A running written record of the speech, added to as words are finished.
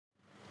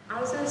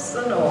As is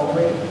the norm,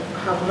 we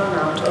have run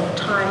out of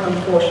time,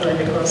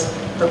 unfortunately, because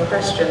the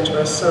questions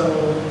were so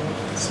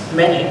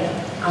many,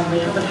 and we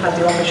haven't had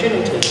the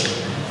opportunity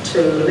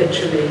to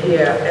literally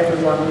hear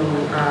everyone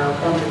who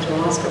wanted to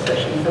ask a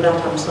question. For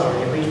that, I'm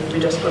sorry, we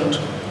just couldn't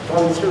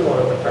run through all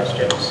of the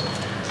questions.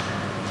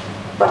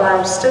 But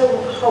I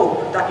still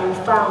hope that you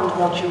found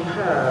what you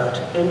heard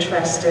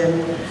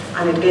interesting,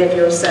 and it gave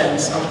you a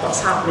sense of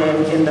what's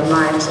happening in the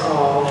minds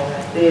of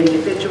the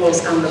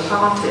individuals and the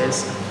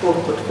parties who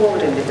have put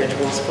forward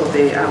individuals for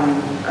the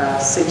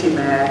city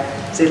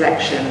mayor's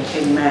election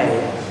in May.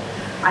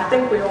 I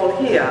think we all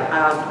here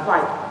are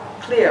quite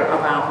clear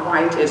about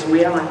why it is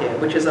we are here,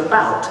 which is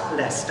about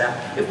Leicester.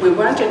 If we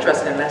weren't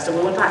interested in Leicester, we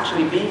wouldn't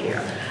actually be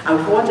here. And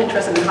if we weren't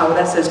interested in how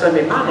Leicester is going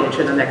to be managed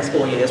in the next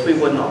 4 years, we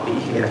would not be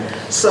here.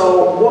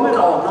 So, woman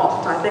or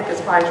not, I think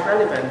it's quite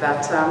relevant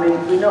that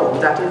we know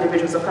that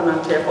individuals are coming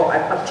out here for a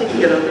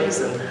particular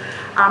reason.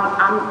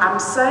 I'm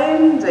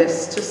saying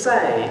this to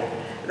say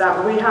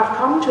that we have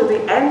come to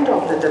the end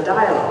of the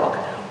dialogue,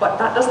 but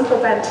that doesn't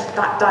prevent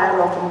that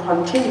dialogue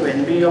from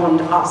continuing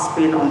beyond us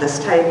being on this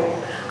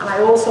table. And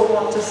I also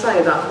want to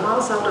say that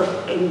whilst I would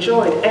have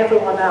enjoyed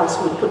everyone else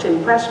who put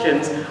in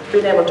questions,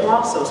 being able to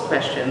ask those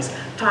questions,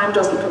 time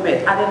doesn't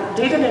permit. And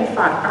indeed and in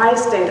fact, I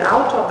stayed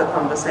out of the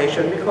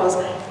conversation because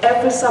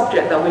every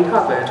subject that we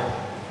covered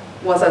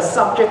was a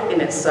subject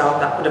in itself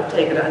that could have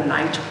taken a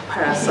night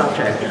per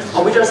subject.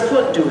 And we just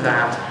couldn't do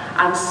that.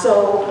 And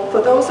so,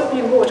 for those of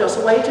you who are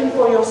just waiting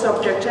for your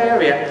subject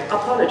area,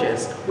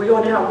 apologies. We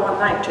only have one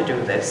night to do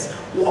this.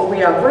 What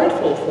we are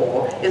grateful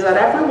for is that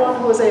everyone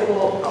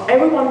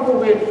who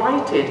we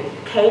invited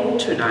came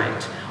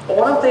tonight.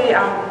 All of the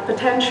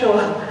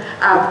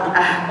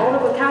all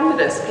of the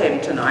candidates came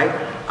tonight,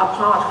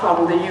 apart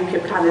from the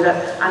UKIP candidate,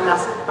 and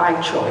that's by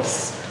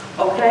choice.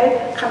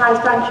 Okay? Can I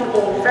thank you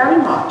all very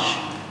much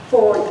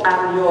for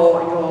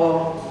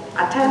your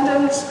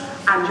attendance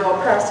and your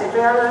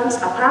perseverance.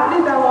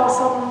 Apparently there are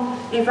some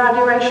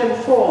evaluation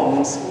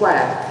forms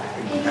where?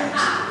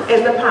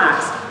 In the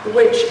past,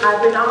 which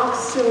I've been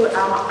asked to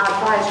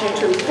advise you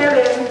to fill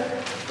in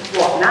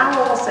what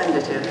now or send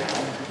it in.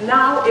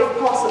 Now, if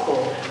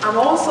possible. I'm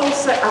also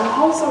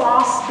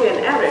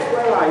asking, Eric,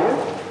 where are you?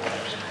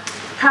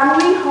 Can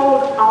we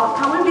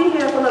be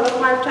here for another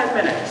 5-10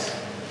 minutes?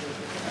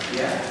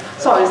 Yeah.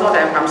 Sorry, it's not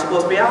I'm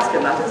supposed to be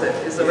asking that, is it?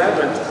 It's the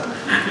Reverend.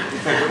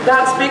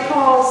 That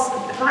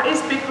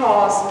is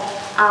because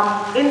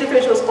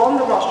individuals on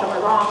the rostrum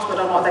have asked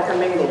whether or not they can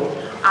mingle,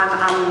 and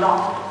I'm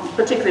not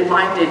particularly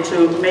minded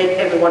to make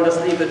everyone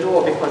just leave the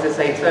door because it's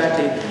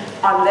 8:30,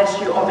 unless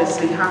you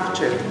obviously have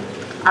to.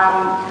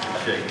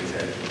 Shake his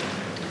head.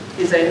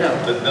 You say no?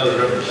 No,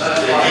 the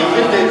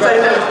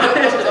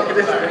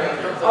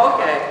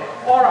Okay.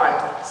 All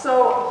right,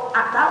 so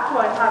at that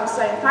point I'm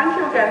saying thank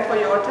you again for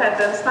your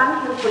attendance,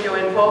 thank you for your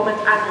involvement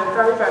and your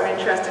very, very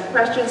interesting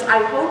questions.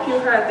 I hope you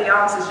heard the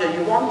answers that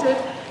you wanted.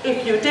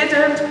 If you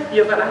didn't,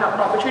 you're going to have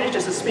an opportunity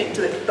to speak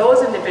to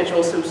those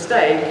individuals who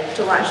stay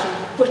to actually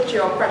put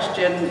your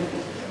question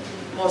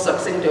more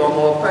succinctly or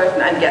more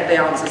pertinent and get the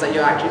answers that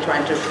you're actually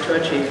trying to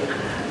achieve.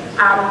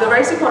 The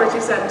Race Equality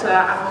Centre,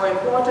 and more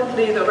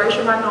importantly, the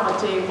Racial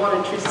Minority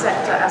Voluntary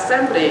Sector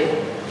Assembly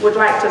would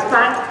like to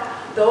thank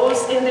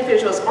those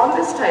individuals on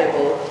this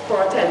table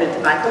for attending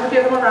tonight. Can we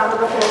give them a round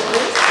of applause,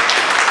 please?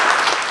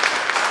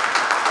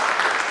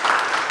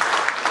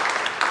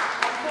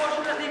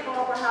 Unfortunately,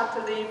 Barbara had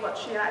to leave, but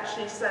she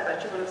actually said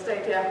that she would have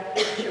stayed here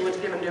if she was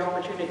given the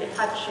opportunity,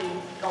 had she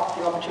got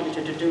the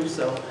opportunity to do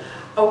so.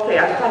 Okay,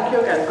 and thank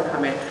you again for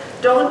coming.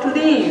 Don't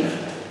leave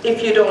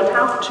if you don't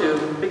have to,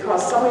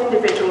 because some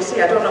individuals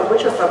here, I don't know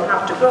which of them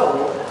have to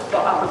go,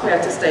 but are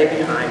prepared to stay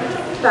behind.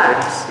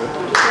 Thanks.